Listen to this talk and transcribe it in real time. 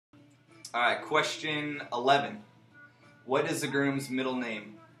Alright, question 11. What is the groom's middle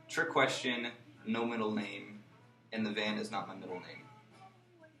name? Trick question, no middle name, and the van is not my middle name.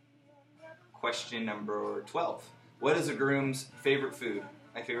 Question number 12. What is the groom's favorite food?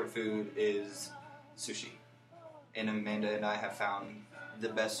 My favorite food is sushi. And Amanda and I have found the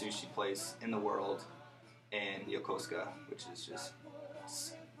best sushi place in the world in Yokosuka, which is just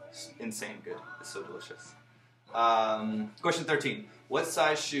insane good. It's so delicious. Question 13. What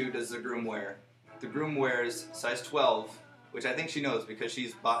size shoe does the groom wear? The groom wears size 12, which I think she knows because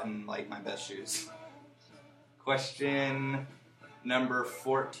she's bought like my best shoes. Question number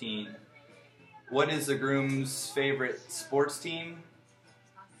 14. What is the groom's favorite sports team?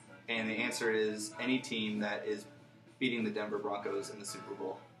 And the answer is any team that is beating the Denver Broncos in the Super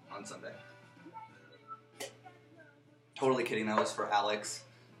Bowl on Sunday. Totally kidding, that was for Alex.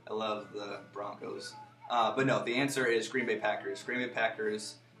 I love the Broncos. But no, the answer is Green Bay Packers. Green Bay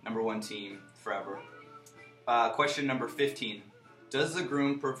Packers, #1 team forever. Question number 15. Does the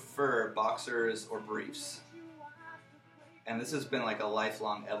groom prefer boxers or briefs? And this has been like a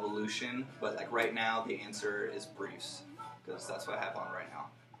lifelong evolution, but like right now the answer is briefs, because that's what I have on right now.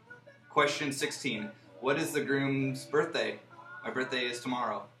 Question 16. What is the groom's birthday? My birthday is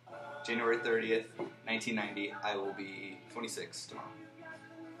tomorrow, January 30th, 1990. I will be 26 tomorrow.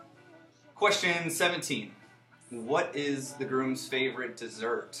 Question 17. What is the groom's favorite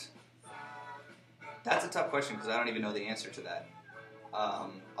dessert? That's a tough question because I don't even know the answer to that.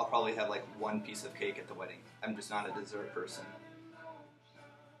 I'll probably have like one piece of cake at the wedding. I'm just not a dessert person.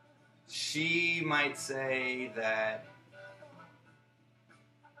 She might say that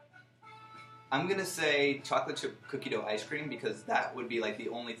I'm going to say chocolate chip cookie dough ice cream because that would be like the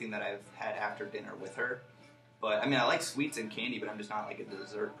only thing that I've had after dinner with her. But I mean, I like sweets and candy, but I'm just not like a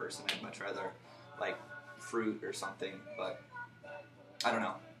dessert person. I'd much rather like fruit or something, but I don't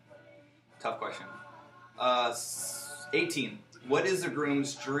know. Tough question. 18. What is the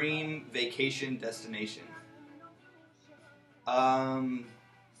groom's dream vacation destination?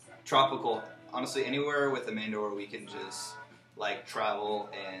 Tropical. Honestly, anywhere with Amanda where we can just like travel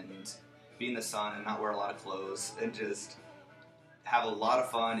and be in the sun and not wear a lot of clothes and just have a lot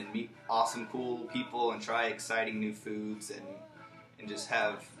of fun and meet awesome, cool people and try exciting new foods and just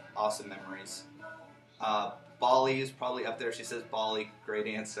have awesome memories. Bali is probably up there. She says Bali. Great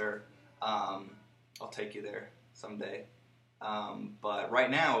answer. I'll take you there someday. But right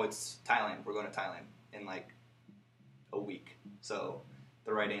now it's Thailand. We're going to Thailand in like a week. So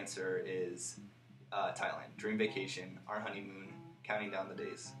the right answer is Thailand. Dream vacation, our honeymoon, counting down the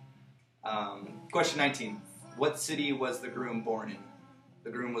days. Question 19. What city was the groom born in? The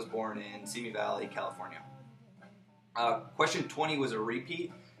groom was born in Simi Valley, California. Question 20 was a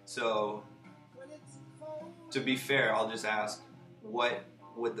repeat, so to be fair, I'll just ask, what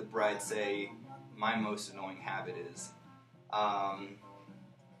would the bride say my most annoying habit is? And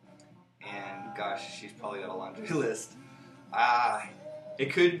gosh, she's probably got a laundry list.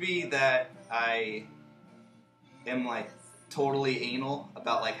 It could be that I am like totally anal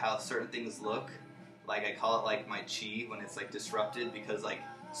about like how certain things look. Like I call it like my chi when it's like disrupted because like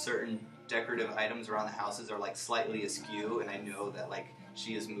certain decorative items around the houses are like slightly askew and I know that like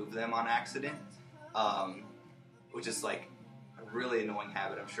she has moved them on accident, which is like a really annoying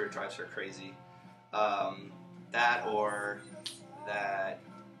habit. I'm sure it drives her crazy. That or that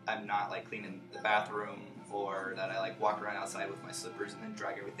I'm not like cleaning the bathroom or that I like walk around outside with my slippers and then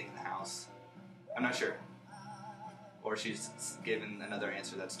drag everything in the house. I'm not sure. Or she's given another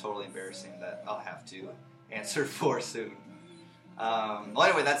answer that's totally embarrassing that I'll have to answer for soon. Well,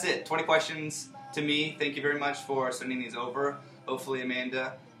 anyway, that's it. 20 questions to me. Thank you very much for sending these over. Hopefully,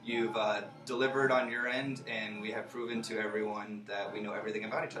 Amanda, you've delivered on your end, and we have proven to everyone that we know everything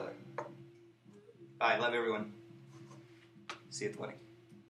about each other. Bye. Love everyone. See you at the wedding.